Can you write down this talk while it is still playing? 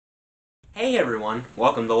Hey everyone,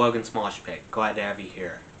 welcome to Logan Smosh Pick. Glad to have you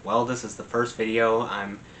here. Well, this is the first video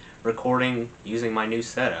I'm recording using my new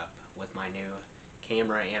setup with my new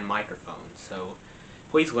camera and microphone. So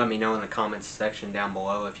please let me know in the comments section down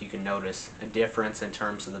below if you can notice a difference in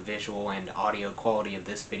terms of the visual and audio quality of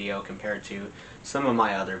this video compared to some of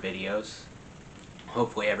my other videos.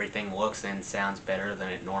 Hopefully everything looks and sounds better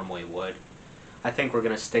than it normally would. I think we're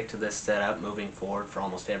going to stick to this setup moving forward for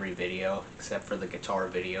almost every video, except for the guitar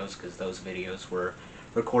videos, because those videos were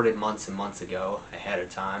recorded months and months ago ahead of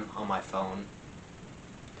time on my phone.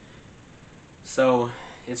 So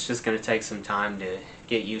it's just going to take some time to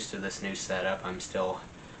get used to this new setup. I'm still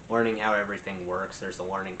learning how everything works. There's a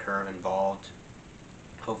learning curve involved.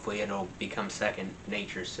 Hopefully it'll become second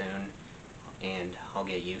nature soon, and I'll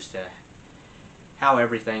get used to how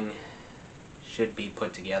everything should be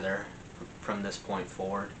put together from this point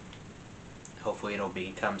forward. Hopefully it'll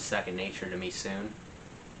become second nature to me soon.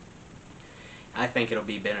 I think it'll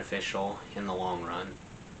be beneficial in the long run.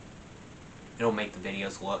 It'll make the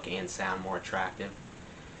videos look and sound more attractive.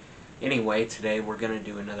 Anyway, today we're going to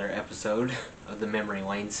do another episode of the Memory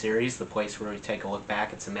Lane series, the place where we take a look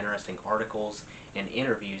back at some interesting articles and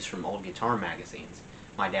interviews from old guitar magazines.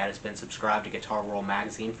 My dad has been subscribed to Guitar World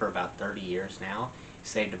magazine for about 30 years now. He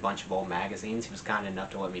saved a bunch of old magazines. He was kind enough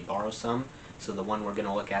to let me borrow some. So the one we're going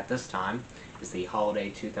to look at this time is the holiday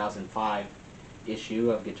 2005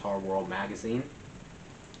 issue of Guitar World magazine.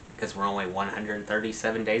 Because we're only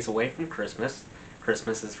 137 days away from Christmas.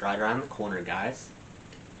 Christmas is right around the corner, guys.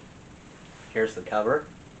 Here's the cover.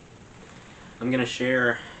 I'm going to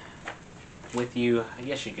share with you, I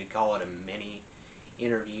guess you could call it a mini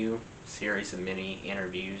interview, series of mini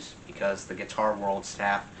interviews, because the Guitar World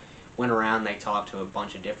staff went around, they talked to a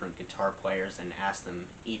bunch of different guitar players and asked them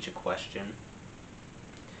each a question.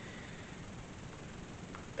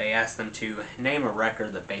 They asked them to name a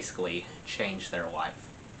record that basically changed their life,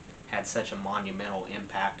 had such a monumental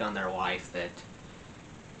impact on their life that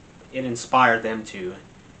it inspired them to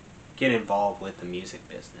get involved with the music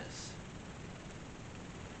business.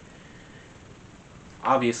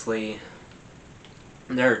 Obviously,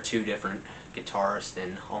 there are two different guitarists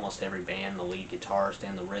in almost every band, the lead guitarist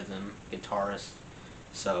and the rhythm guitarist.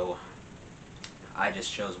 So I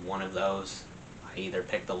just chose one of those. I either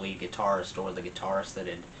picked the lead guitarist or the guitarist that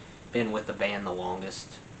had been with the band the longest.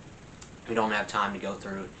 We don't have time to go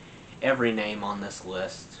through every name on this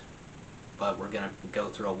list, but we're going to go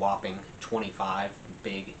through a whopping 25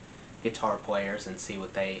 big guitar players and see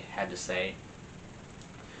what they had to say.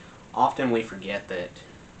 Often we forget that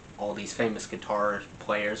all these famous guitar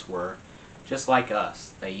players were just like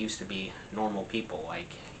us. They used to be normal people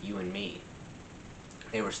like you and me.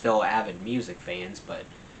 They were still avid music fans, but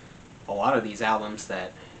a lot of these albums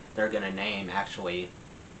that they're going to name actually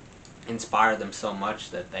inspired them so much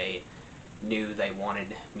that they knew they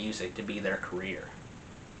wanted music to be their career.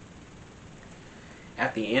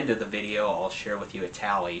 At the end of the video, I'll share with you a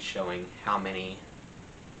tally showing how many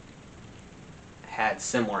had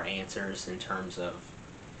similar answers in terms of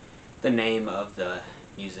the name of the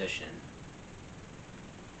musician.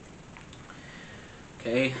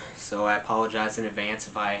 Okay, so I apologize in advance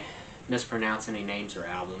if I mispronounce any names or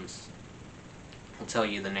albums. I'll tell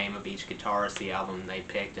you the name of each guitarist, the album they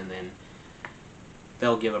picked, and then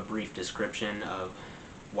they'll give a brief description of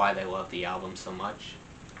why they love the album so much.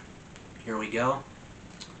 Here we go.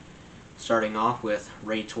 Starting off with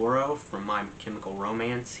Ray Toro from My Chemical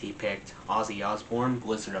Romance. He picked Ozzy Osbourne,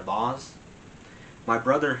 Blizzard of Oz. My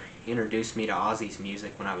brother introduced me to Ozzy's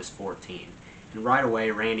music when I was 14. And right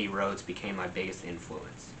away, Randy Rhoads became my biggest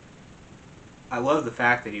influence. I love the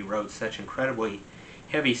fact that he wrote such incredibly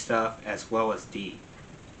heavy stuff as well as deep.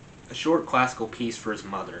 A short classical piece for his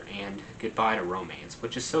mother and Goodbye to Romance,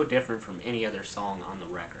 which is so different from any other song on the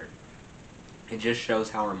record. It just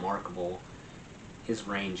shows how remarkable his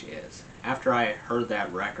range is. After I heard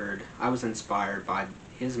that record, I was inspired by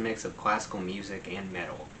his mix of classical music and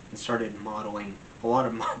metal and started modeling a lot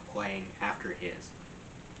of my playing after his.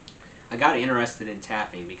 I got interested in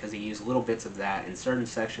tapping because he used little bits of that in certain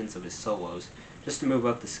sections of his solos just to move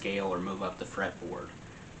up the scale or move up the fretboard.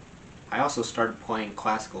 I also started playing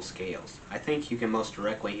classical scales. I think you can most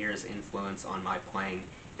directly hear his influence on my playing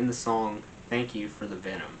in the song Thank You for the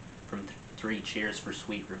Venom from Three Cheers for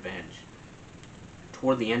Sweet Revenge.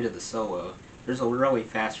 Toward the end of the solo, there's a really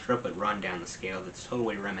fast triplet run down the scale that's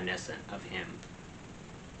totally reminiscent of him.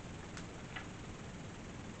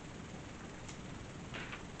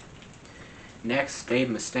 Next, Dave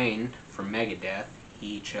Mustaine from Megadeth.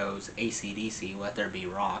 He chose AC/DC, Let There Be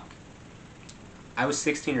Rock. I was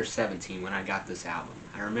 16 or 17 when I got this album.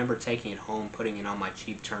 I remember taking it home, putting it on my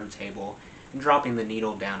cheap turntable, and dropping the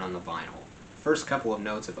needle down on the vinyl. first couple of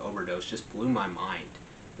notes of Overdose just blew my mind.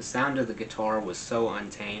 The sound of the guitar was so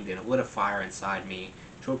untamed, and it lit a fire inside me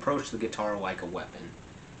to approach the guitar like a weapon.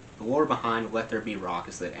 The lore behind Let There Be Rock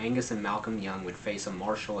is that Angus and Malcolm Young would face a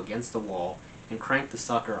Marshall against the wall and crank the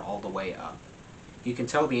sucker all the way up. You can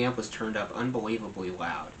tell the amp was turned up unbelievably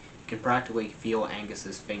loud. You can practically feel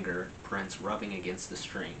Angus's fingerprints rubbing against the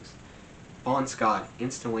strings. Bon Scott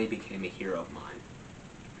instantly became a hero of mine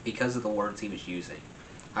because of the words he was using.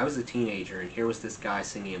 I was a teenager, and here was this guy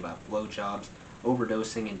singing about blowjobs,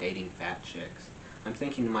 overdosing, and dating fat chicks. I'm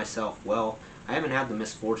thinking to myself, well, I haven't had the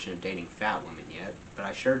misfortune of dating fat women yet, but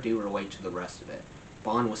I sure do relate to the rest of it.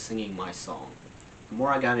 Bon was singing my song. The more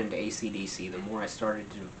I got into AC/DC, the more I started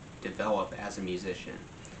to develop as a musician.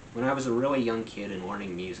 When I was a really young kid and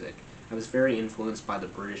learning music, I was very influenced by the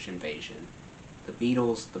British invasion, the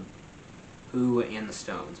Beatles, the Who, and the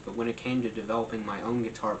Stones, but when it came to developing my own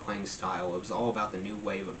guitar playing style, it was all about the new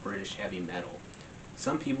wave of British heavy metal.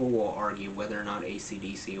 Some people will argue whether or not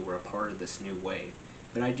AC/DC were a part of this new wave,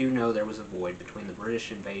 but I do know there was a void between the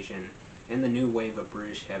British invasion and the new wave of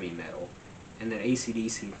British heavy metal, and that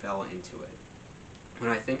AC/DC fell into it. When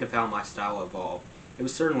I think of how my style evolved, it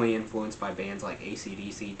was certainly influenced by bands like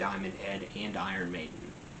AC/DC, Diamond Head, and Iron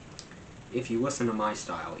Maiden. If you listen to my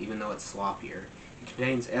style, even though it's sloppier, it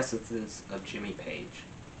contains essences of Jimmy Page,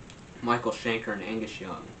 Michael Schenker, and Angus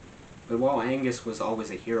Young. But while Angus was always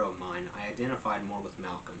a hero of mine, I identified more with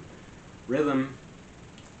Malcolm. Rhythm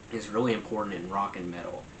is really important in rock and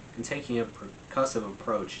metal, and taking a percussive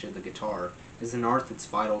approach to the guitar is an art that's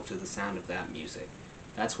vital to the sound of that music.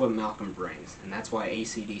 That's what Malcolm brings, and that's why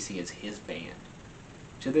AC/DC is his band.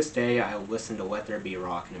 To this day, I listen to Let There Be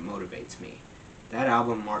Rock, and it motivates me. That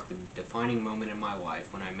album marked the defining moment in my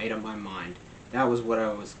life when I made up my mind that was what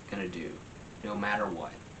I was going to do, no matter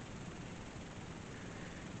what.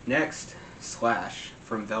 Next, Slash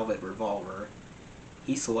from Velvet Revolver.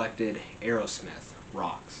 He selected Aerosmith,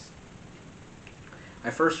 Rocks. I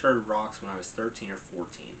first heard Rocks when I was 13 or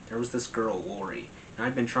 14. There was this girl, Lori, and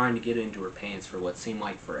I'd been trying to get into her pants for what seemed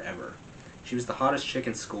like forever. She was the hottest chick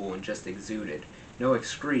in school and just exuded, no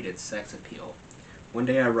excreted sex appeal. One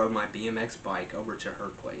day I rode my BMX bike over to her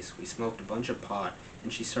place. We smoked a bunch of pot,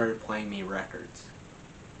 and she started playing me records.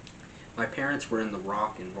 My parents were in the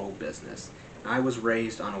rock and roll business, and I was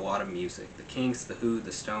raised on a lot of music. The Kinks, The Who,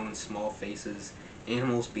 The Stones, Small Faces,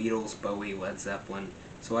 Animals, Beatles, Bowie, Led Zeppelin,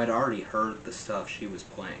 so I'd already heard the stuff she was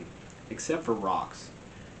playing, except for Rocks.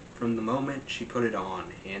 From the moment she put it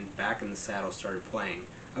on and Back in the Saddle started playing,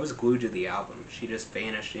 I was glued to the album. She just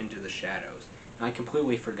vanished into the shadows, and I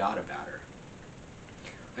completely forgot about her.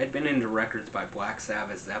 I'd been into records by Black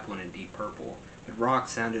Sabbath, Zeppelin, and Deep Purple, but rock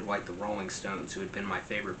sounded like the Rolling Stones, who had been my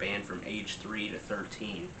favorite band from age 3 to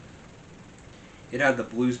 13. It had the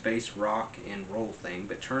blues-based rock and roll thing,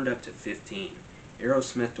 but turned up to 15.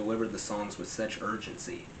 Aerosmith delivered the songs with such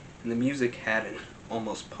urgency, and the music had an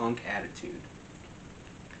almost punk attitude,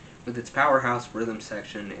 with its powerhouse rhythm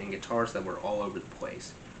section and guitars that were all over the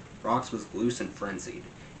place. Rocks was loose and frenzied,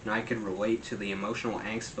 and I could relate to the emotional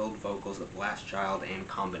angst-filled vocals of Last Child and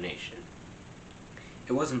Combination.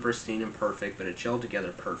 It wasn't pristine and perfect, but it gelled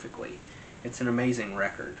together perfectly. It's an amazing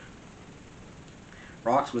record.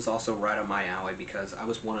 Rocks was also right up my alley because I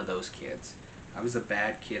was one of those kids. I was a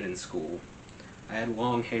bad kid in school. I had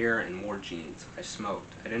long hair and wore jeans. I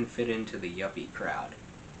smoked. I didn't fit into the yuppie crowd.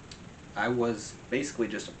 I was basically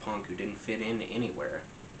just a punk who didn't fit in anywhere.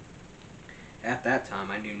 At that time,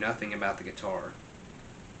 I knew nothing about the guitar.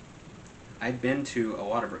 I'd been to a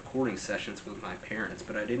lot of recording sessions with my parents,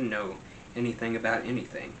 but I didn't know anything about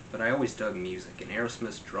anything. But I always dug music, and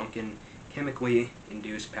Aerosmith's drunken, chemically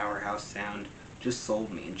induced powerhouse sound just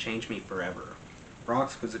sold me and changed me forever.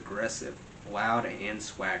 Rocks was aggressive, loud, and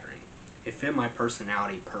swaggering. It fit my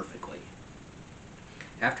personality perfectly.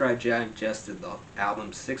 After I digested the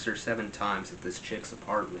album 6 or 7 times at this chick's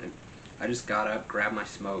apartment, I just got up, grabbed my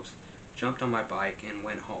smokes, jumped on my bike, and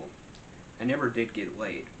went home. I never did get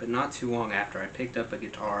laid, but not too long after I picked up a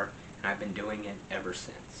guitar, and I've been doing it ever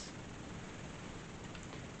since.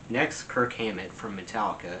 Next, Kirk Hammett from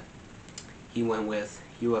Metallica. He went with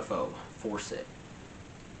UFO, Force It.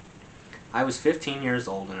 I was 15 years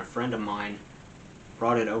old, and a friend of mine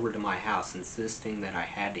brought it over to my house, insisting that I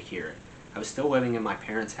had to hear it. I was still living in my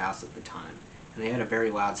parents' house at the time, and they had a very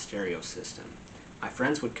loud stereo system. My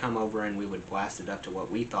friends would come over and we would blast it up to what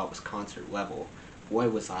we thought was concert level. Boy,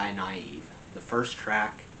 was I naive. The first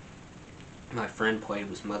track my friend played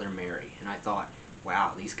was Mother Mary, and I thought,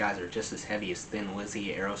 wow, these guys are just as heavy as Thin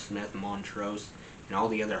Lizzy, Aerosmith, Montrose, and all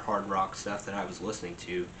the other hard rock stuff that I was listening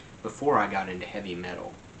to before I got into heavy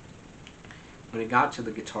metal. When it got to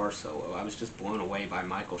the guitar solo, I was just blown away by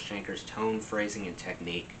Michael Schenker's tone, phrasing, and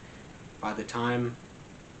technique. By the time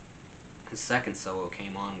his second solo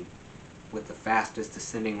came on with the fastest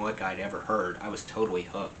descending lick I'd ever heard, I was totally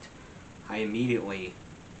hooked. I immediately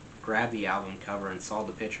grabbed the album cover and saw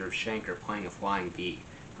the picture of Schenker playing a flying V.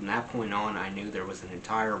 From that point on, I knew there was an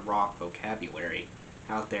entire rock vocabulary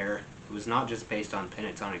out there. It was not just based on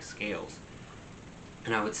pentatonic scales,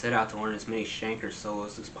 and I would set out to learn as many Schenker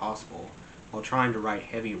solos as possible while trying to write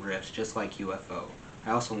heavy riffs just like UFO.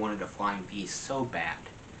 I also wanted a flying V so bad.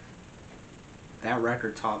 That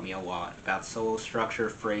record taught me a lot about solo structure,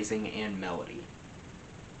 phrasing, and melody,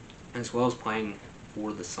 as well as playing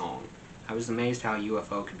for the song. I was amazed how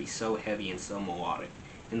UFO could be so heavy and so melodic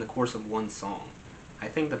in the course of one song. I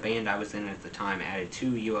think the band I was in at the time added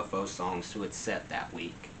 2 UFO songs to its set that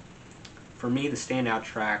week. For me, the standout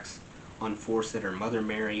tracks on Fawcett are Mother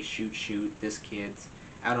Mary, Shoot Shoot, This Kid's,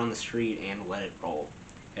 Out on the Street, and Let It Roll.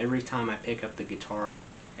 Every time I pick up the guitar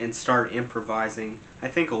and start improvising, I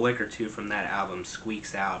think a lick or two from that album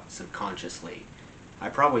squeaks out subconsciously. I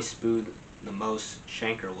probably spewed the most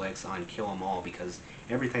Schenker licks on Kill 'Em All because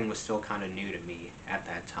everything was still kind of new to me at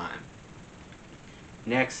that time.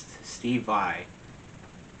 Next, Steve Vai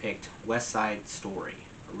picked West Side Story,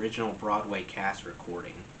 original Broadway cast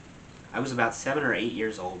recording. I was about 7 or 8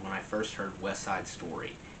 years old when I first heard West Side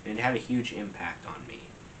Story, and it had a huge impact on me.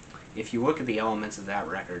 If you look at the elements of that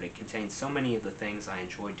record, it contains so many of the things I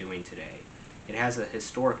enjoy doing today. It has a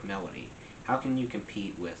historic melody. How can you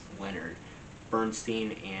compete with Leonard,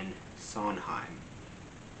 Bernstein, and Sondheim?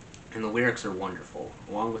 And the lyrics are wonderful.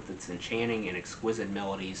 Along with its enchanting and exquisite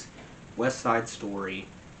melodies, West Side Story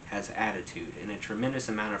has attitude and a tremendous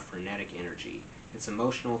amount of frenetic energy. It's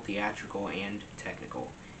emotional, theatrical, and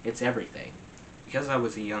technical. It's everything. Because I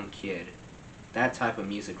was a young kid, that type of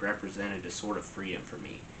music represented a sort of freedom for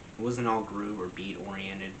me. It wasn't all groove or beat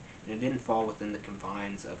oriented, and it didn't fall within the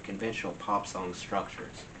confines of conventional pop song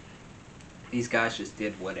structures. These guys just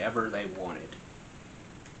did whatever they wanted.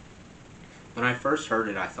 When I first heard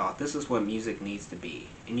it, I thought, this is what music needs to be,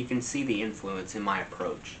 and you can see the influence in my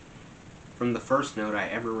approach. From the first note I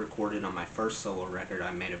ever recorded on my first solo record,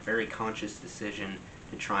 I made a very conscious decision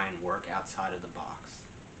to try and work outside of the box.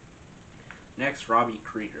 Next, Robbie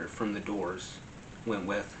Krieger from The Doors went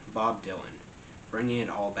with Bob Dylan, Bringing It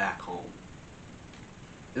All Back Home.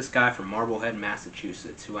 This guy from Marblehead,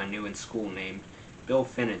 Massachusetts, who I knew in school named Bill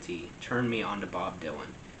Finity, turned me on to Bob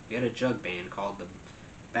Dylan. We had a jug band called the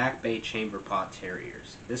Back Bay Chamber Pot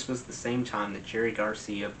Terriers. This was the same time that Jerry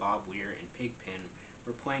Garcia, Bob Weir, and Pigpen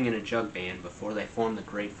were playing in a jug band before they formed the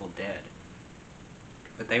Grateful Dead.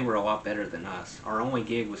 But they were a lot better than us. Our only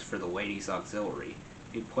gig was for the Ladies Auxiliary.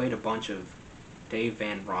 We played a bunch of Dave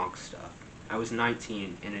Van Ronk stuff. I was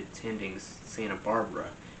 19 and attending Santa Barbara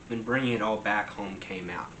when Bringing It All Back Home came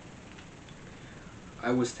out.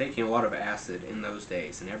 I was taking a lot of acid in those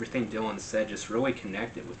days, and everything Dylan said just really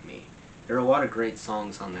connected with me. There are a lot of great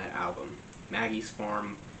songs on that album. Maggie's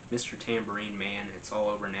Farm, Mr. Tambourine Man, It's All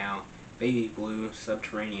Over Now, Baby Blue,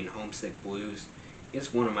 Subterranean Homesick Blues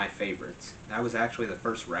is one of my favorites. That was actually the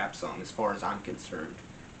first rap song as far as I'm concerned.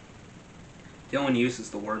 Dylan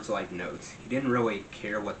uses the words like notes. He didn't really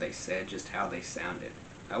care what they said, just how they sounded.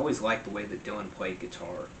 I always liked the way that Dylan played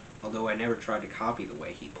guitar, although I never tried to copy the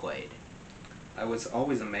way he played. I was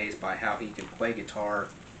always amazed by how he could play guitar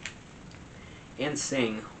and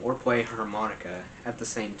sing or play harmonica at the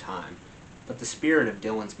same time. But the spirit of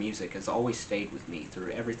Dylan's music has always stayed with me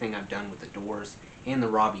through everything I've done with the Doors and the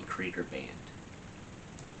Robbie Krieger Band.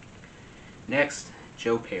 Next,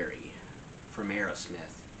 Joe Perry from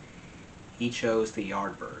Aerosmith. He chose the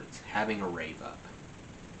Yardbirds, Having a Rave Up.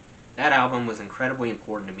 That album was incredibly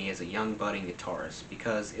important to me as a young budding guitarist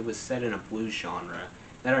because it was set in a blues genre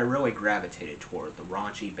that I really gravitated toward, the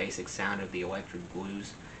raunchy, basic sound of the electric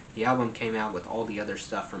blues. The album came out with all the other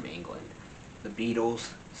stuff from England. The Beatles,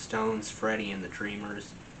 Stones, Freddie and the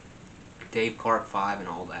Dreamers, Dave Clark 5 and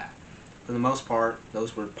all that. For the most part,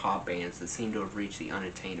 those were pop bands that seemed to have reached the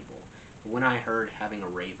unattainable. But when I heard Having a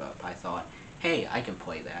Rave Up, I thought, hey, I can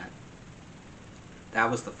play that. That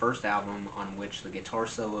was the first album on which the guitar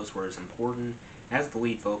solos were as important as the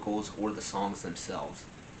lead vocals or the songs themselves.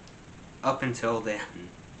 Up until then,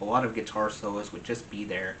 a lot of guitar solos would just be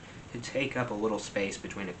there to take up a little space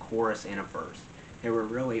between a chorus and a verse. They were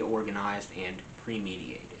really organized and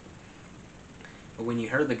premeditated. But when you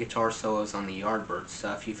heard the guitar solos on the Yardbirds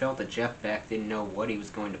stuff, you felt that Jeff Beck didn't know what he was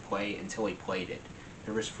going to play until he played it.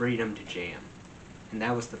 There was freedom to jam. And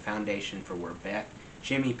that was the foundation for where Beck,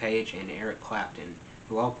 Jimmy Page, and Eric Clapton,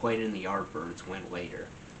 who all played in the Yardbirds, went later.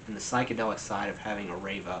 And the psychedelic side of Having a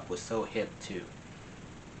Rave Up was so hip too.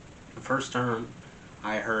 The first time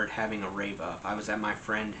I heard Having a Rave Up, I was at my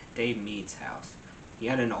friend Dave Mead's house. He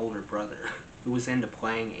had an older brother who was into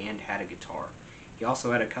playing and had a guitar. He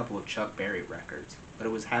also had a couple of Chuck Berry records, but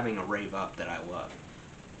it was Having a Rave Up that I loved.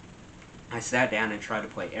 I sat down and tried to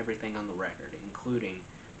play everything on the record, including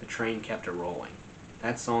The Train Kept a Rolling.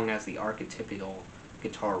 That song has the archetypical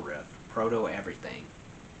guitar riff, proto everything.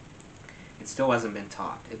 It still hasn't been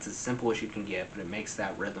topped. It's as simple as you can get, but it makes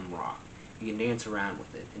that rhythm rock. You can dance around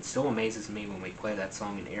with it. It still amazes me when we play that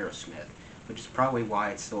song in Aerosmith, which is probably why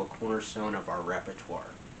it's still a cornerstone of our repertoire.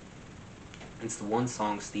 It's the one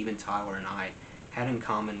song Steven Tyler and I had in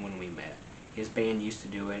common when we met. His band used to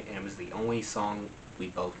do it, and it was the only song we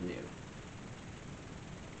both knew.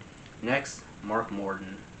 Next, Mark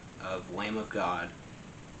Morton of Lamb of God.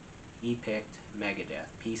 He picked Megadeth.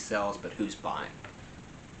 Peace sells, but who's buying?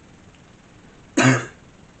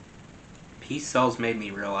 Peace sells made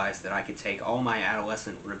me realize that I could take all my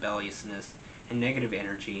adolescent rebelliousness and negative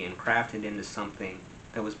energy and craft it into something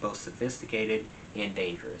that was both sophisticated and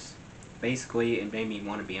dangerous. Basically, it made me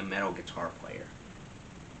want to be a metal guitar player.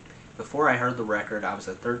 Before I heard the record, I was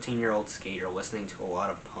a 13-year-old skater listening to a lot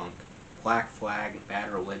of punk, Black Flag,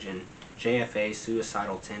 Bad Religion, JFA,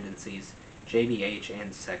 Suicidal Tendencies, JBH,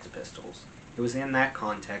 and Sex Pistols. It was in that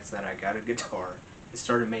context that I got a guitar and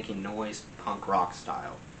started making noise punk rock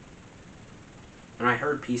style. When I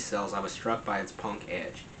heard Peace Sells, I was struck by its punk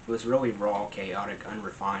edge. It was really raw, chaotic,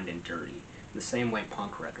 unrefined, and dirty, the same way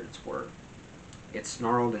punk records were. It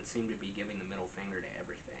snarled and seemed to be giving the middle finger to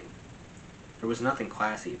everything. There was nothing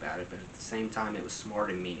classy about it, but at the same time it was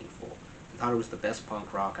smart and meaningful. I thought it was the best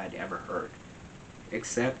punk rock I'd ever heard.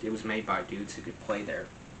 Except it was made by dudes who could play their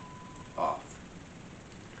off.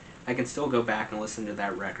 I can still go back and listen to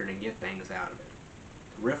that record and get things out of it.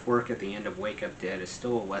 The riff work at the end of Wake Up Dead is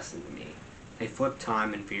still a lesson to me. They flip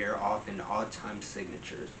time and veer off into odd time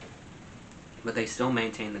signatures, but they still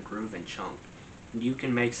maintain the groove and chunk. And you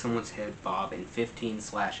can make someone's head bob in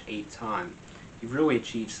 15/8 time. You've really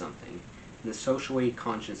achieved something. And the socially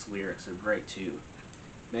conscious lyrics are great too.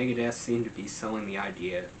 Megadeth seem to be selling the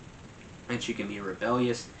idea that you can be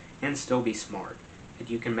rebellious and still be smart, that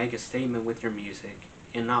you can make a statement with your music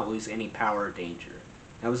and not lose any power or danger.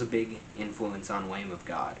 That was a big influence on Lamb of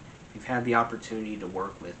God. We've had the opportunity to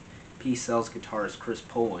work with Peace Sells guitarist Chris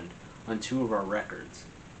Poland on 2 of our records,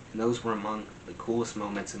 and those were among the coolest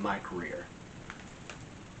moments in my career.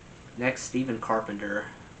 Next, Stephen Carpenter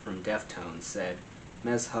from Deftones said,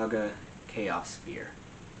 Mezhuggah Chaos Sphere.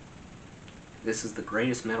 This is the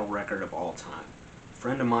greatest metal record of all time. A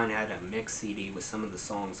friend of mine had a mix CD with some of the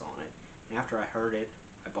songs on it, and after I heard it,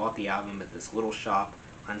 I bought the album at this little shop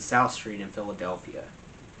on South Street in Philadelphia.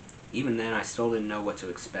 Even then, I still didn't know what to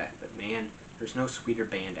expect, but man, there's no sweeter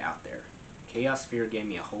band out there. Chaos Sphere gave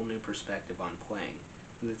me a whole new perspective on playing,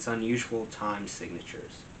 with its unusual time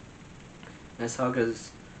signatures.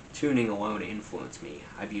 Mezhuggah's tuning alone influenced me.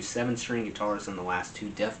 I've used 7-string guitars on the last 2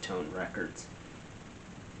 Deftone records.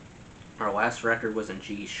 Our last record was in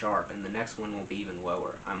G sharp, and the next one will be even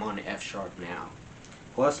lower. I'm on F sharp now.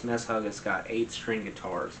 Plus, Mezhuggah's got 8-string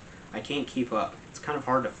guitars. I can't keep up. It's kind of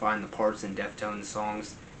hard to find the parts in Deftones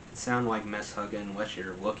songs that sound like Mezhuggah unless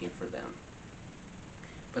you're looking for them.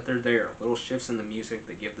 But they're there, little shifts in the music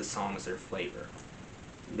that give the songs their flavor.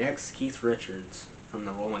 Next, Keith Richards from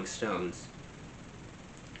the Rolling Stones.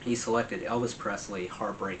 He selected Elvis Presley,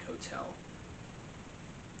 Heartbreak Hotel.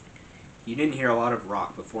 You didn't hear a lot of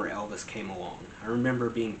rock before Elvis came along. I remember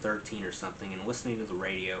being 13 or something and listening to the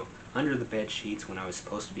radio under the bed sheets when I was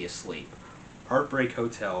supposed to be asleep. Heartbreak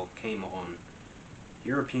Hotel came on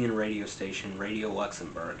European radio station Radio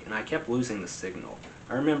Luxembourg, and I kept losing the signal.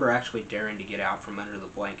 I remember actually daring to get out from under the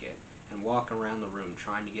blanket and walk around the room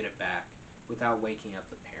trying to get it back without waking up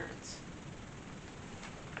the parents.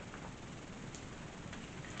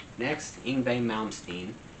 Next, Yngwie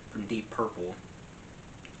Malmsteen from Deep Purple.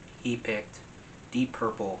 He picked Deep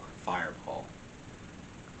Purple Fireball.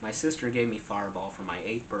 My sister gave me Fireball for my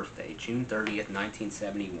 8th birthday, June 30th,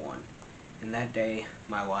 1971, and that day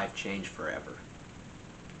my life changed forever.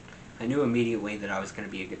 I knew immediately that I was going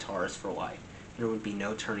to be a guitarist for life. There would be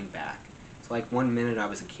no turning back. It's like one minute I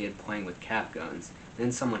was a kid playing with cap guns,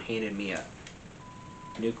 then someone handed me a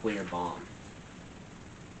nuclear bomb.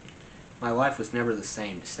 My life was never the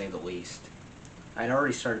same, to say the least. I had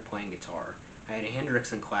already started playing guitar. I had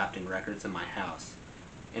Hendrix and Clapton records in my house,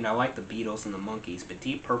 and I liked the Beatles and the Monkees, but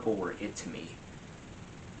Deep Purple were it to me.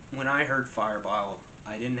 When I heard Fireball,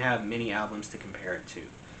 I didn't have many albums to compare it to.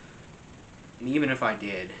 And even if I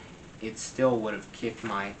did, it still would have kicked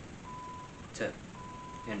my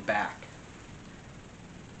and back.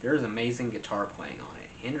 There is amazing guitar playing on it.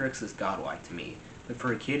 Hendrix is godlike to me, But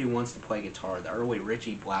for a kid who wants to play guitar, the early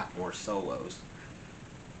Ritchie Blackmore solos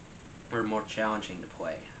were more challenging to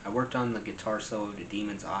play. I worked on the guitar solo to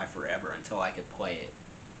Demon's Eye forever until I could play it.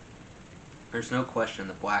 There's no question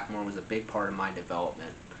that Blackmore was a big part of my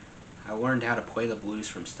development. I learned how to play the blues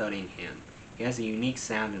from studying him. He has a unique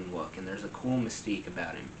sound and look, and there's a cool mystique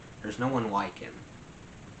about him. There's no one like him.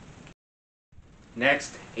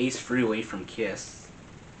 Next, Ace Frehley from Kiss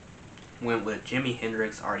went with Jimi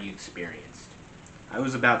Hendrix, Are You Experienced? I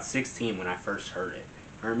was about 16 when I first heard it.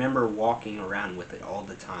 I remember walking around with it all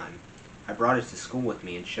the time. I brought it to school with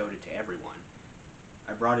me and showed it to everyone.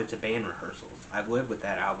 I brought it to band rehearsals. I've lived with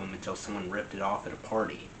that album until someone ripped it off at a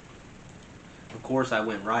party. Of course, I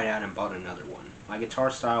went right out and bought another one. My guitar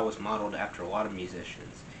style was modeled after a lot of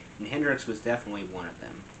musicians, and Hendrix was definitely one of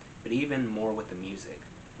them, but even more with the music.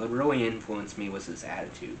 What really influenced me was his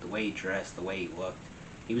attitude, the way he dressed, the way he looked.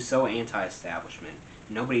 He was so anti-establishment.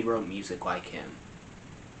 Nobody wrote music like him.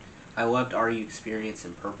 I loved Are You Experienced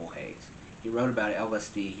and Purple Haze. He wrote about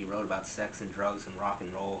LSD, he wrote about sex and drugs and rock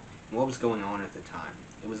and roll, and what was going on at the time.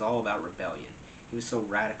 It was all about rebellion. He was so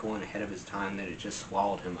radical and ahead of his time that it just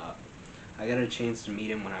swallowed him up. I got a chance to meet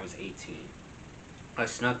him when I was 18. I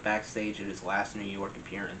snuck backstage at his last New York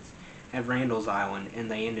appearance at Randall's Island, and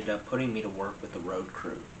they ended up putting me to work with the road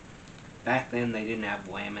crew. Back then, they didn't have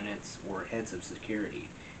laminates or heads of security,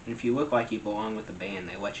 and if you look like you belong with the band,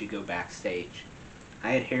 they let you go backstage.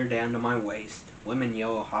 I had hair down to my waist, lemon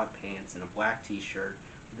yellow hot pants, and a black t-shirt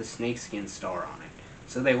with a snakeskin star on it.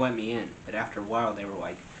 So they let me in, but after a while they were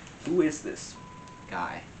like, "Who is this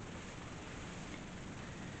guy?"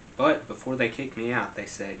 But before they kicked me out, they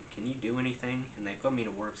said, "Can you do anything?" And they put me to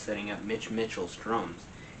work setting up Mitch Mitchell's drums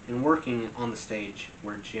and working on the stage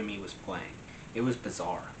where Jimmy was playing. It was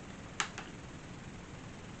bizarre.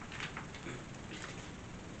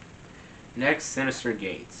 Next, Sinister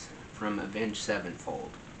Gates from Avenged Sevenfold.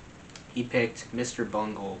 He picked Mr.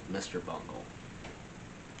 Bungle, Mr. Bungle.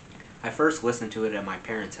 I first listened to it at my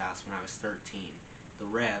parents' house when I was 13. The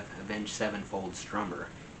Rev, Avenged Sevenfold's drummer,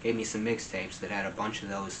 gave me some mixtapes that had a bunch of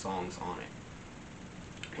those songs on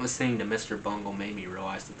it. Listening to Mr. Bungle made me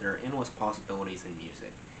realize that there are endless possibilities in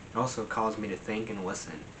music. It also caused me to think and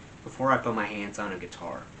listen before I put my hands on a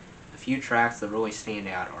guitar. A few tracks that really stand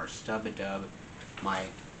out are Stub-a-Dub, My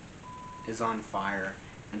Is on Fire,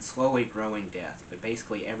 and Slowly Growing Death, but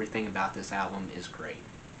basically everything about this album is great.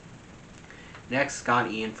 Next, Scott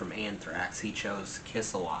Ian from Anthrax. He chose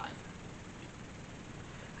Kiss Alive.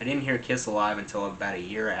 I didn't hear Kiss Alive until about a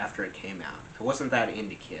year after it came out. I wasn't that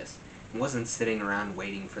into Kiss, and wasn't sitting around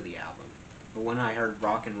waiting for the album. But when I heard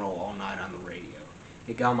Rock and Roll All Night on the radio,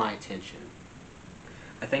 it got my attention.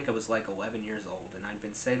 I think I was like 11 years old, and I'd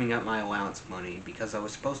been saving up my allowance money because I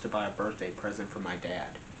was supposed to buy a birthday present for my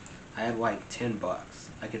dad. I had like $10.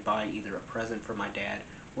 I could buy either a present for my dad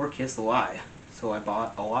or Kiss Alive, so I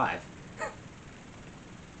bought Alive.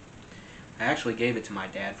 I actually gave it to my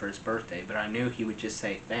dad for his birthday, but I knew he would just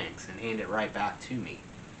say thanks and hand it right back to me.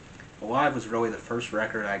 Alive was really the first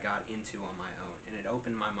record I got into on my own, and it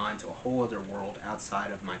opened my mind to a whole other world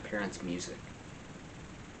outside of my parents' music.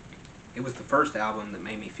 It was the first album that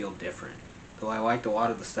made me feel different, though I liked a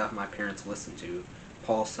lot of the stuff my parents listened to,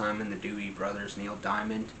 Paul Simon, the Doobie Brothers, Neil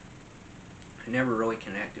Diamond. I never really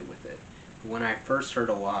connected with it. But when I first heard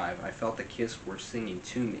Alive, I felt the Kiss were singing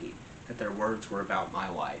to me, that their words were about my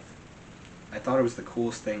life. I thought it was the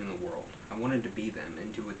coolest thing in the world. I wanted to be them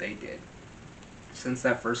and do what they did. Since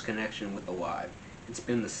that first connection with Alive, it's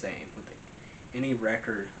been the same. With any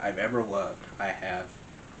record I've ever loved, I have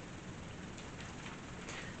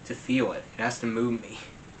to feel it. It has to move me.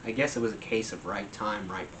 I guess it was a case of right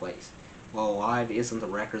time, right place. While Alive isn't the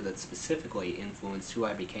record that specifically influenced who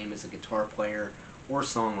I became as a guitar player or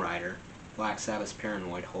songwriter, Black Sabbath's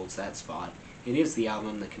Paranoid holds that spot. It is the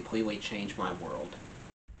album that completely changed my world.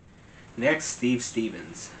 Next, Steve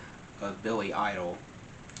Stevens of Billy Idol.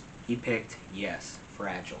 He picked Yes,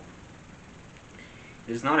 Fragile.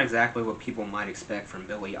 It is not exactly what people might expect from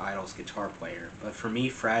Billy Idol's guitar player, but for me,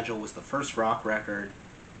 Fragile was the first rock record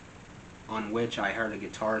on which I heard a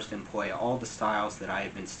guitarist employ all the styles that I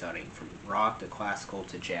had been studying, from rock to classical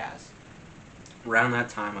to jazz. Around that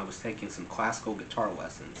time, I was taking some classical guitar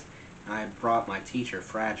lessons, and I had brought my teacher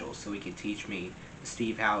Fragile so he could teach me the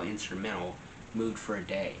Steve Howe instrumental, Mood for a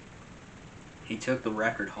Day. He took the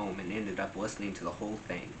record home and ended up listening to the whole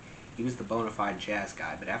thing. He was the bona fide jazz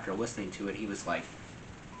guy, but after listening to it, he was like,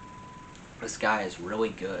 "This guy is really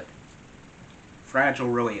good." Fragile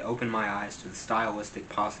really opened my eyes to the stylistic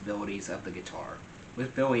possibilities of the guitar.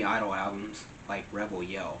 With Billy Idol albums like Rebel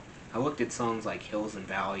Yell, I looked at songs like Hills and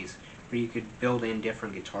Valleys, where you could build in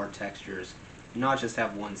different guitar textures and not just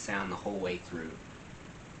have one sound the whole way through.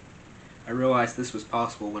 I realized this was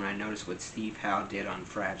possible when I noticed what Steve Howe did on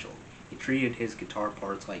Fragile. He treated his guitar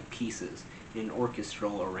parts like pieces in an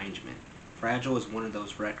orchestral arrangement. Fragile is one of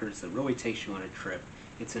those records that really takes you on a trip.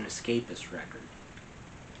 It's an escapist record.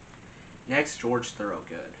 Next, George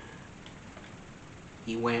Thorogood.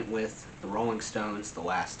 He went with the Rolling Stones' The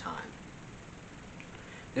Last Time.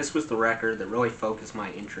 This was the record that really focused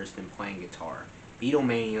my interest in playing guitar.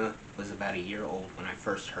 Beatlemania was about a year old when I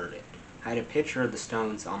first heard it. I had a picture of the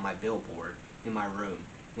Stones on my billboard in my room.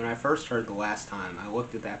 When I first heard The Last Time, I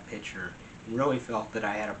looked at that picture and really felt that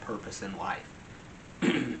I had a purpose in life.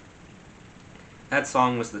 That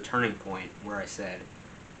song was the turning point where I said,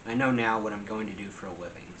 I know now what I'm going to do for a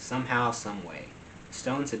living, somehow, some way. The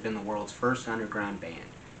Stones had been the world's first underground band.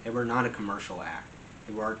 They were not a commercial act.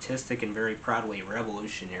 They were artistic and very proudly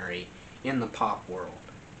revolutionary in the pop world.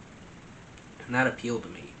 And that appealed to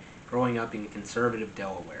me, growing up in conservative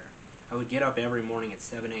Delaware. I would get up every morning at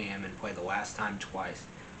 7 a.m. and play The Last Time twice.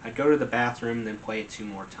 I'd go to the bathroom and then play it 2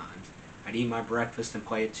 more times. I'd eat my breakfast and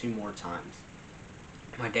play it 2 more times.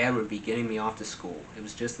 My dad would be getting me off to school. It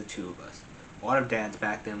was just the 2 of us. A lot of dads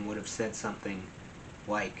back then would have said something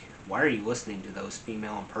like, why are you listening to those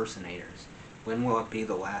female impersonators? When will it be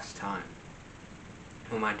the last time?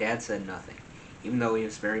 Well, my dad said nothing, even though he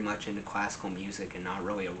was very much into classical music and not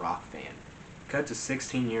really a rock fan. Cut to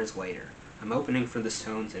 16 years later. I'm opening for the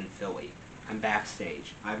Stones in Philly. I'm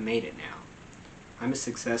backstage. I've made it now. I'm a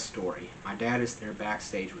success story. My dad is there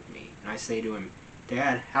backstage with me, and I say to him,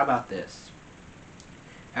 Dad, how about this?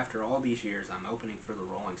 After all these years, I'm opening for the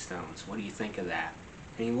Rolling Stones. What do you think of that?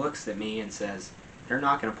 And he looks at me and says, they're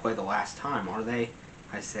not going to play The Last Time, are they?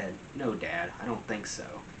 I said, no, Dad, I don't think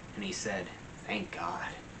so. And he said, thank God.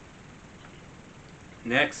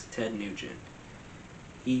 Next, Ted Nugent.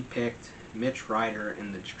 He picked Mitch Ryder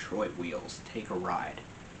and the Detroit Wheels, Take a Ride.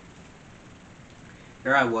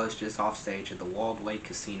 There I was just off stage at the Walled Lake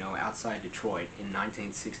Casino outside Detroit in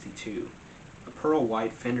 1962. A pearl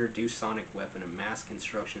white Fender Deuce-Sonic weapon of mass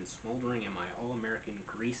construction smoldering in my all-American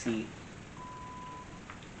greasy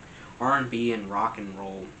R&B and rock and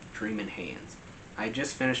roll dreamin' hands. I had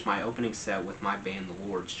just finished my opening set with my band The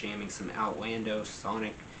Lords, jamming some Outlandos,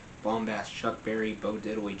 Sonic, Bombast, Chuck Berry, Bo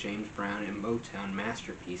Diddley, James Brown, and Motown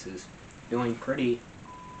masterpieces, feeling pretty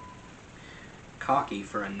cocky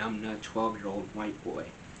for a numbnut 12-year-old white boy.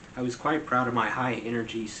 I was quite proud of my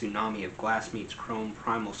high-energy tsunami of glass meets chrome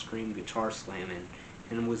primal scream guitar slamming,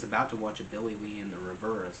 and was about to watch a Billy Lee and the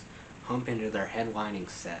Reveras hump into their headlining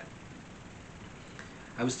set.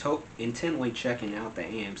 I was intently checking out the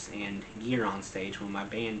amps and gear on stage when my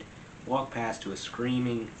band walked past to a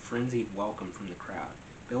screaming, frenzied welcome from the crowd.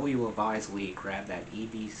 Billy Levi's Lee grabbed that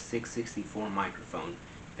EV664 microphone,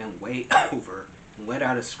 bent way over, and let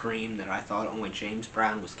out a scream that I thought only James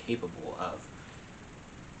Brown was capable of.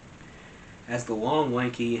 As the long,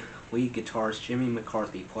 lanky lead guitarist Jimmy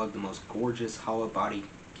McCarthy plugged the most gorgeous hollow-body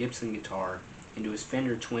Gibson guitar into his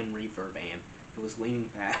Fender Twin reverb amp, it was leaning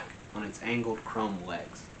back on its angled chrome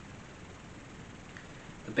legs.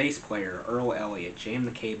 The bass player, Earl Elliott, jammed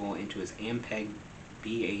the cable into his Ampeg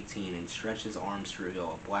B18 and stretched his arms to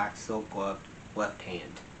reveal a black silk-gloved left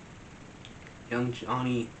hand. Young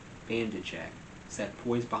Johnny Bandacek sat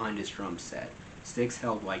poised behind his drum set, sticks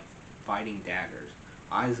held like fighting daggers,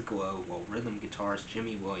 eyes aglow, while rhythm guitarist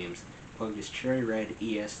Jimmy Williams plugged his cherry red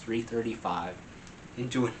ES-335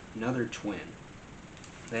 into another twin.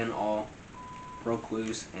 Then all broke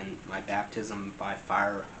loose and my baptism by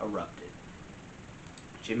fire erupted.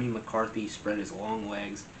 Jimmy McCarthy spread his long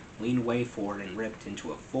legs, leaned way forward, and ripped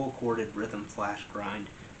into a full-chorded rhythm flash grind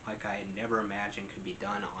like I had never imagined could be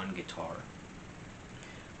done on guitar.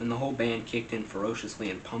 When the whole band kicked in ferociously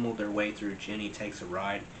and pummeled their way through Jenny Takes a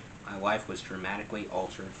Ride, my life was dramatically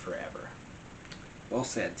altered forever. Well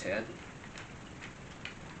said, Ted.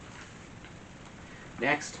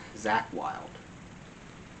 Next, Zakk Wylde.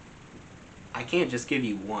 I can't just give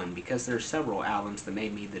you one, because there are several albums that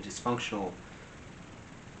made me the dysfunctional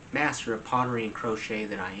master of pottery and crochet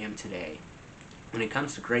that I am today. When it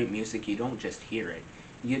comes to great music, you don't just hear it,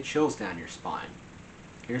 you get chills down your spine.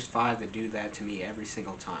 Here's 5 that do that to me every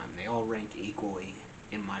single time. They all rank equally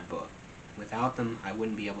in my book. Without them, I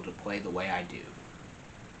wouldn't be able to play the way I do.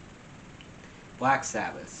 Black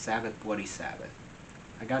Sabbath, Sabbath Bloody Sabbath.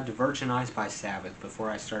 I got divergenized by Sabbath before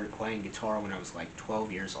I started playing guitar when I was like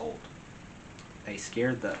 12 years old. They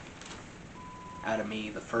scared the out of me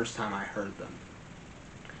the first time I heard them.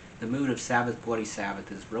 The mood of Sabbath Bloody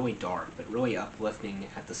Sabbath is really dark, but really uplifting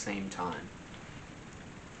at the same time.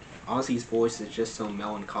 Ozzy's voice is just so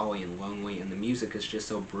melancholy and lonely, and the music is just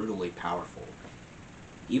so brutally powerful.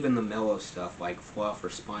 Even the mellow stuff like Fluff or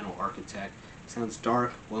Spinal Architect sounds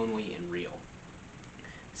dark, lonely, and real.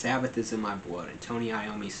 Sabbath is in my blood, and Tony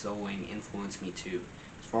Iommi's soloing influenced me too.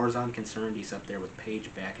 As far as I'm concerned, he's up there with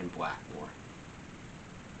Page, Beck, and Blackmore.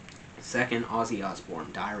 Second, Ozzy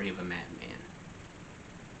Osbourne, Diary of a Madman.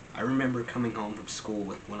 I remember coming home from school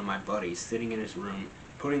with one of my buddies, sitting in his room,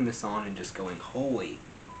 putting this on and just going, holy.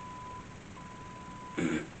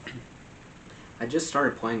 I just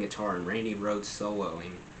started playing guitar and Randy Rhoads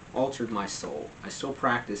soloing altered my soul. I still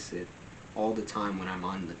practice it all the time when I'm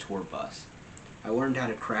on the tour bus. I learned how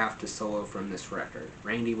to craft a solo from this record.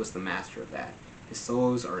 Randy was the master of that. His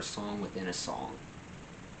solos are a song within a song.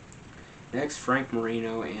 Next, Frank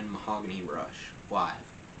Marino and Mahogany Rush, live.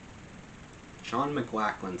 Sean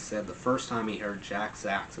McLachlan said the first time he heard Jack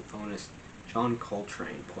saxophonist John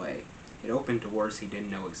Coltrane play, it opened doors he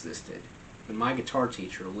didn't know existed. When my guitar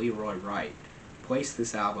teacher, Leroy Wright, placed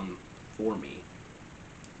this album for me,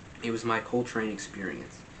 it was my Coltrane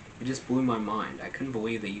experience. It just blew my mind. I couldn't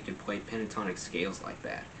believe that you could play pentatonic scales like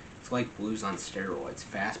that. It's like blues on steroids,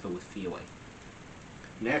 fast but with feeling.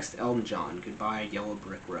 Next, Elton John, Goodbye Yellow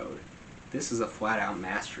Brick Road. This is a flat-out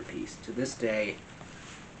masterpiece. To this day,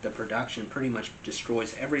 the production pretty much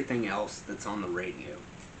destroys everything else that's on the radio.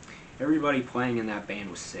 Everybody playing in that band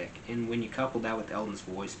was sick, and when you couple that with Elton's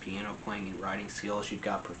voice, piano playing, and writing skills, you've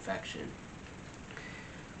got perfection.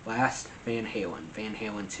 Last, Van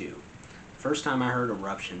Halen 2. First time I heard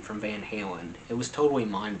Eruption from Van Halen, it was totally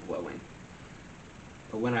mind-blowing.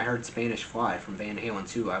 But when I heard Spanish Fly from Van Halen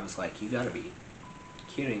 2, I was like, you gotta be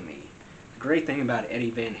kidding me. The great thing about Eddie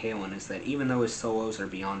Van Halen is that even though his solos are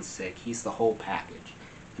beyond sick, he's the whole package.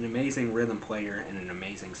 An amazing rhythm player and an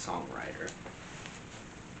amazing songwriter.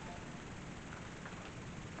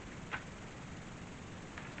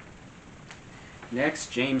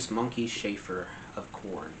 Next, James Monkey Schaefer of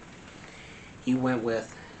Korn. He went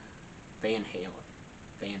with Van Halen.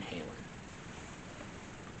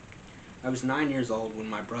 I was 9 years old when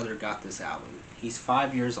my brother got this album. He's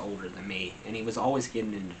 5 years older than me, and he was always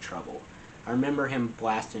getting into trouble. I remember him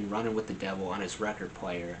blasting Running with the Devil on his record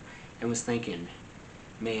player, and was thinking,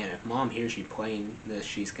 man, if Mom hears you playing this,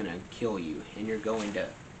 she's gonna kill you, and you're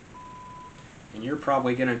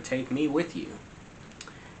probably gonna take me with you.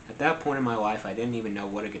 At that point in my life, I didn't even know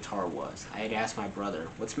what a guitar was. I had asked my brother,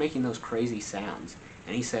 what's making those crazy sounds?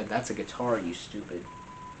 And he said, that's a guitar, you stupid.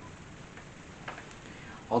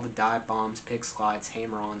 All the dive bombs, pick slides,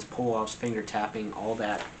 hammer-ons, pull-offs, finger tapping, all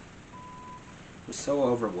that was so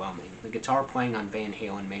overwhelming. The guitar playing on Van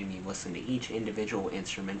Halen made me listen to each individual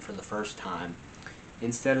instrument for the first time,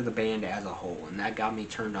 instead of the band as a whole, and that got me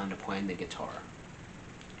turned on to playing the guitar.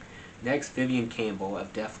 Next, Vivian Campbell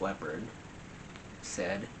of Def Leppard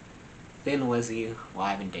said, Thin Lizzy,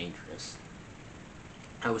 Live and Dangerous.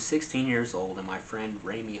 I was 16 years old and my friend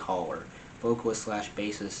Ramey Haller, vocalist slash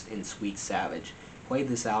bassist in Sweet Savage, played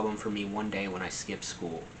this album for me one day when I skipped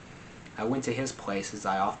school. I went to his place, as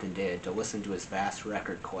I often did, to listen to his vast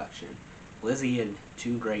record collection. Lizzy had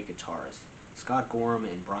two great guitarists, Scott Gorham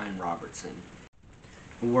and Brian Robertson,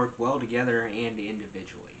 who worked well together and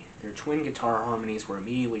individually. Their twin guitar harmonies were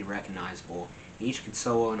immediately recognizable. Each could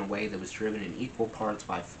solo in a way that was driven in equal parts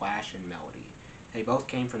by flash and melody. They both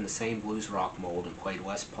came from the same blues rock mold and played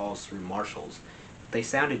Les Pauls through Marshalls, but they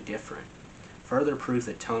sounded different. Further proof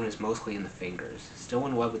that tone is mostly in the fingers. Still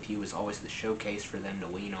in Love with You was always the showcase for them to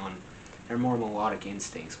lean on their more melodic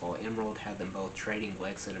instincts, while Emerald had them both trading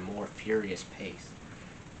licks at a more furious pace.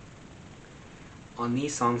 On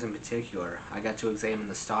these songs in particular, I got to examine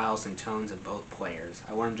the styles and tones of both players.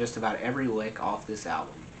 I learned just about every lick off this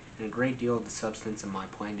album, and a great deal of the substance of my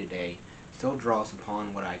playing today still draws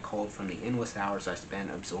upon what I culled from the endless hours I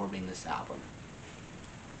spent absorbing this album.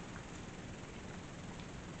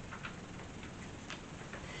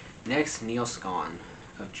 Next, Neil Scahn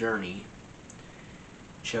of Journey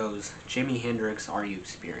chose Jimi Hendrix, Are You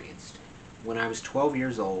Experienced? When I was 12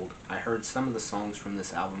 years old, I heard some of the songs from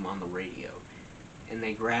this album on the radio, and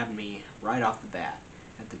they grabbed me right off the bat.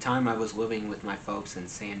 At the time, I was living with my folks in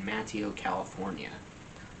San Mateo, California.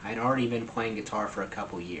 I had already been playing guitar for a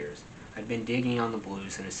couple years. I'd been digging on the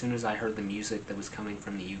blues, and as soon as I heard the music that was coming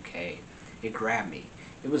from the UK, it grabbed me.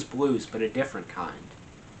 It was blues, but a different kind.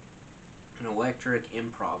 An electric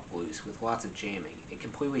improv blues with lots of jamming. It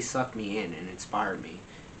completely sucked me in and inspired me,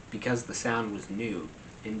 because the sound was new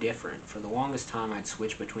and different. For the longest time, I'd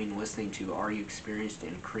switch between listening to Are You Experienced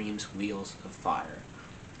and Cream's Wheels of Fire.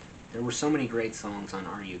 There were so many great songs on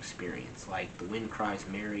Are You Experienced, like The Wind Cries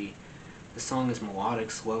Mary. The song is melodic,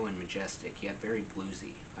 slow, and majestic, yet very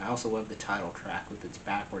bluesy. I also love the title track with its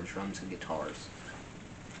backward drums and guitars.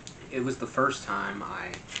 It was the first time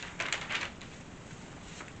I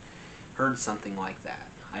heard something like that.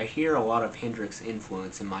 I hear a lot of Hendrix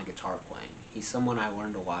influence in my guitar playing. He's someone I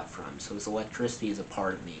learned a lot from, so his electricity is a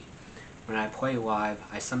part of me. When I play live,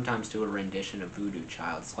 I sometimes do a rendition of Voodoo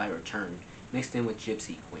Child, Slight Return, mixed in with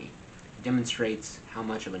Gypsy Queen. It demonstrates how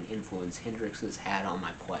much of an influence Hendrix has had on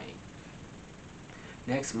my playing.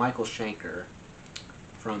 Next, Michael Schenker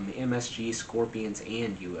from MSG, Scorpions,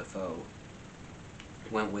 and UFO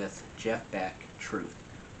went with Jeff Beck, Truth.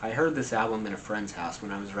 I heard this album in a friend's house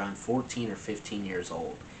when I was around 14 or 15 years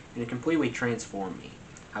old, and it completely transformed me.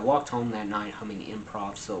 I walked home that night humming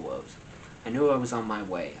improv solos. I knew I was on my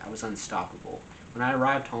way. I was unstoppable. When I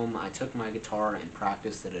arrived home, I took my guitar and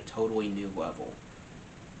practiced at a totally new level.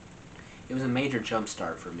 It was a major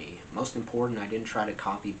jumpstart for me. Most important, I didn't try to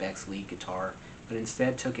copy Beck's lead guitar, but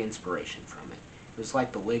instead took inspiration from it. It was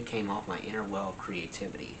like the lid came off my inner well of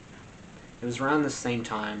creativity. It was around the same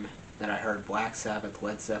time that I heard Black Sabbath,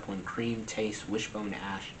 Led Zeppelin, Cream, Taste, Wishbone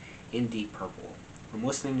Ash, and Deep Purple. From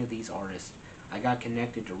listening to these artists, I got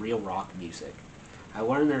connected to real rock music. I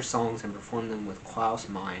learned their songs and performed them with Klaus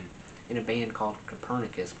Meine in a band called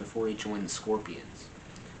Copernicus before he joined the Scorpions.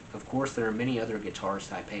 Of course, there are many other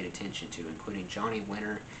guitarists I paid attention to, including Johnny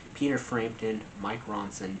Winter, Peter Frampton, Mike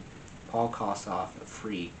Ronson, Paul Kossoff of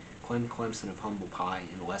Free, Clem Clemson of Humble Pie,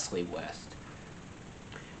 and Leslie West.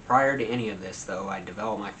 Prior to any of this, though, I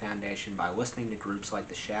developed my foundation by listening to groups like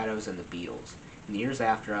The Shadows and The Beatles. In the years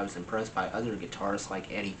after, I was impressed by other guitarists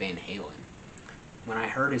like Eddie Van Halen. When I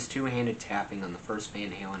heard his two-handed tapping on the first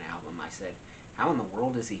Van Halen album, I said, how in the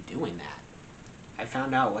world is he doing that? I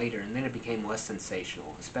found out later, and then it became less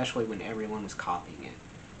sensational, especially when everyone was copying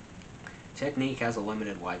it. Technique has a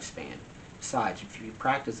limited lifespan. Besides, if you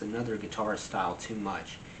practice another guitarist style too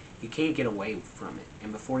much, you can't get away from it,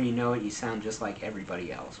 and before you know it, you sound just like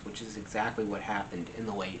everybody else, which is exactly what happened in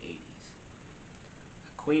the late 80s.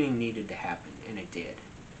 A cleaning needed to happen, and it did.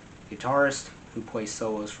 Guitarists who play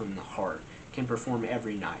solos from the heart can perform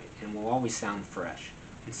every night, and will always sound fresh.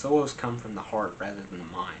 When solos come from the heart rather than the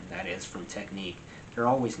mind, that is, from technique, they're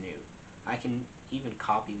always new. I can even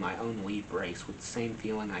copy my own lead breaks with the same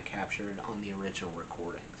feeling I captured on the original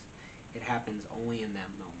recordings. It happens only in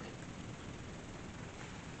that moment.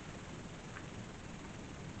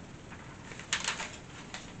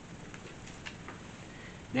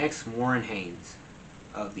 Next, Warren Haynes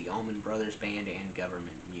of the Allman Brothers Band and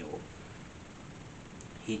Government Mule.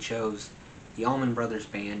 He chose the Allman Brothers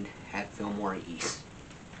Band at Fillmore East.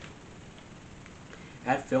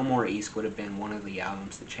 At Fillmore East would have been one of the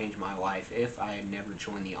albums that changed my life if I had never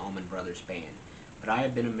joined the Allman Brothers Band, but I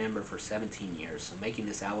have been a member for 17 years, so making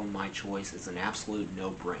this album my choice is an absolute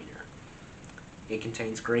no-brainer. It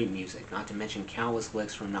contains great music, not to mention countless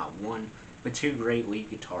licks from not one, but two great lead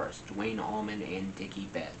guitarists, Duane Allman and Dickie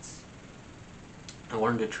Betts. I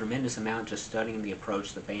learned a tremendous amount just studying the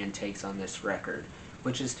approach the band takes on this record,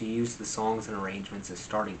 which is to use the songs and arrangements as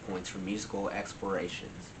starting points for musical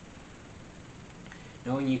explorations.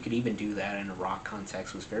 Knowing you could even do that in a rock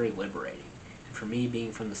context was very liberating, and for me,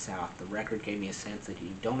 being from the South, the record gave me a sense that you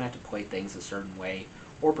don't have to play things a certain way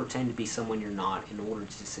or pretend to be someone you're not in order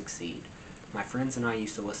to succeed. My friends and I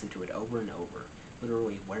used to listen to it over and over,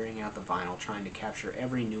 literally wearing out the vinyl trying to capture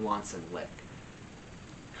every nuance and lick.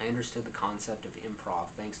 I understood the concept of improv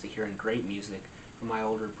thanks to hearing great music from my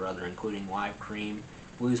older brother, including Live Cream,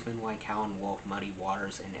 bluesmen like Howlin' Wolf, Muddy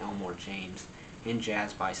Waters, and Elmore James, and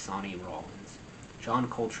jazz by Sonny Rollins, John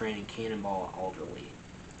Coltrane, and Cannonball Adderley.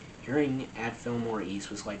 Hearing At Fillmore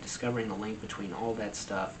East was like discovering the link between all that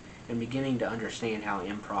stuff and beginning to understand how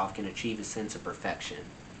improv can achieve a sense of perfection.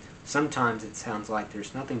 Sometimes it sounds like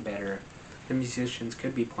there's nothing better the musicians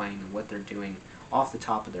could be playing than what they're doing off the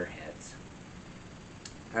top of their heads.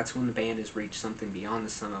 That's when the band has reached something beyond the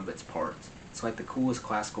sum of its parts. It's like the coolest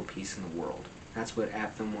classical piece in the world. That's what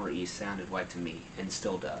At Fillmore East sounded like to me, and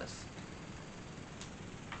still does.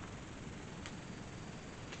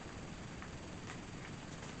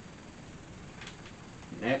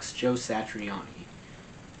 Next, Joe Satriani.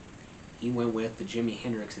 He went with the Jimi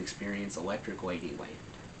Hendrix Experience, Electric Ladyland.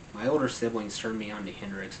 My older siblings turned me on to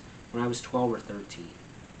Hendrix when I was 12 or 13.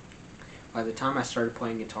 By the time I started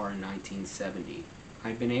playing guitar in 1970, I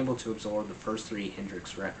had been able to absorb the first three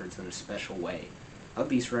Hendrix records in a special way. Of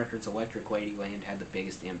these records, Electric Ladyland had the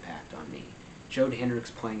biggest impact on me. It showed Hendrix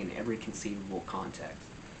playing in every conceivable context.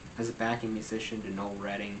 As a backing musician to Noel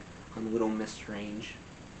Redding on Little Miss Strange,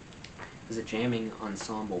 as a jamming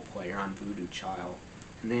ensemble player on Voodoo Child,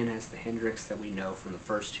 and then as the Hendrix that we know from the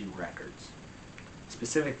first two records.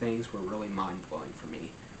 Specific things were really mind-blowing for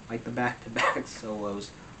me, like the back-to-back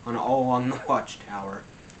solos on All Along the Watchtower,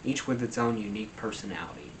 each with its own unique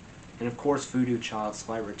personality. And of course, Voodoo Child,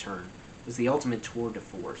 Slight Return was the ultimate tour de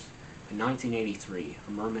force. In 1983,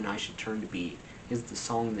 A Merman I Should Turn to Be is the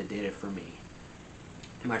song that did it for me.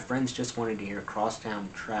 My friends just wanted to hear Crosstown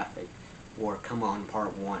Traffic or Come On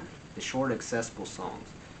Part 1, the short, accessible songs.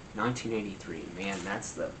 1983, man,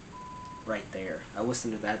 that's the right there. I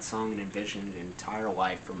listened to that song and envisioned an entire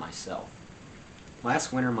life for myself.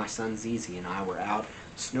 Last winter, my son Zizi and I were out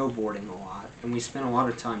snowboarding a lot, and we spent a lot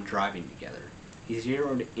of time driving together. He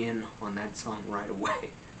zeroed in on that song right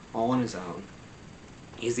away, all on his own.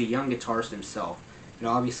 He's a young guitarist himself, and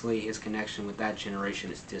obviously his connection with that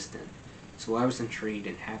generation is distant, so I was intrigued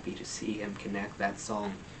and happy to see him connect that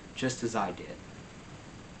song just as I did.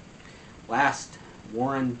 Last,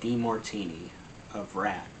 Warren DeMartini of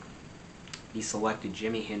Rat. He selected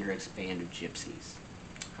Jimi Hendrix' Band of Gypsies.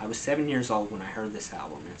 I was 7 years old when I heard this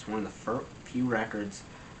album, and it's one of the few records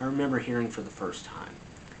I remember hearing for the first time.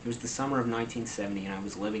 It was the summer of 1970, and I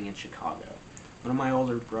was living in Chicago. One of my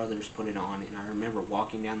older brothers put it on, and I remember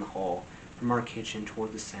walking down the hall from our kitchen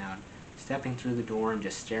toward the sound, stepping through the door and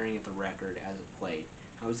just staring at the record as it played.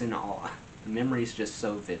 I was in awe. The memory is just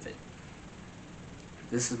so vivid.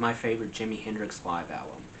 This is my favorite Jimi Hendrix live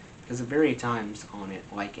album, because at various times on it,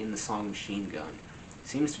 like in the song Machine Gun,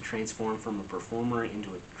 seems to transform from a performer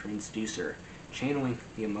into a transducer, channeling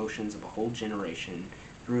the emotions of a whole generation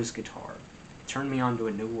through his guitar. It turned me on to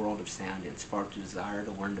a new world of sound and sparked a desire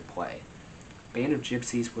to learn to play. Band of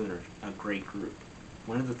Gypsies were a great group.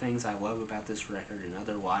 One of the things I love about this record and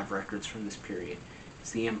other live records from this period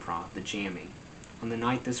is the improv, the jamming. On the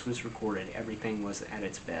night this was recorded, everything was at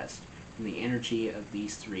its best, from the energy of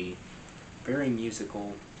these three very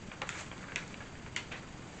musical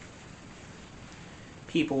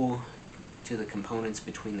people to the components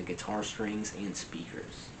between the guitar strings and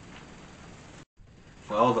speakers.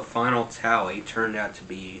 Well, the final tally turned out to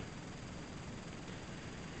be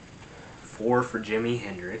 4 for Jimi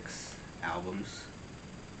Hendrix albums,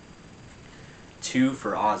 2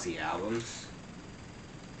 for Ozzy albums,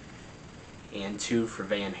 and 2 for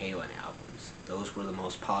Van Halen albums. Those were the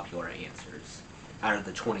most popular answers out of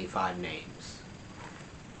the 25 names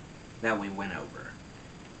that we went over.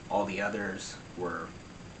 All the others were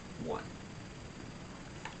 1.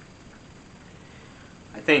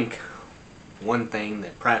 I think one thing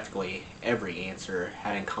that practically every answer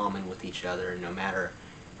had in common with each other, no matter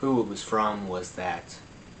who it was from, was that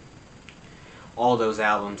all those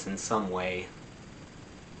albums in some way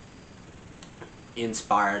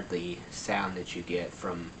inspired the sound that you get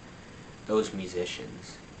from those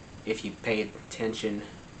musicians. If you pay attention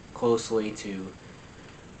closely to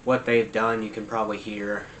what they've done, you can probably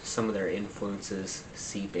hear some of their influences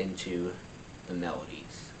seep into the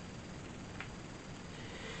melodies.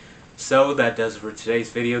 So that does it for today's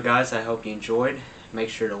video, guys. I hope you enjoyed. Make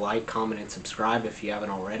sure to like, comment, and subscribe if you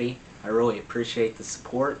haven't already. I really appreciate the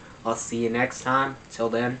support. I'll see you next time. Till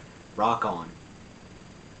then, rock on.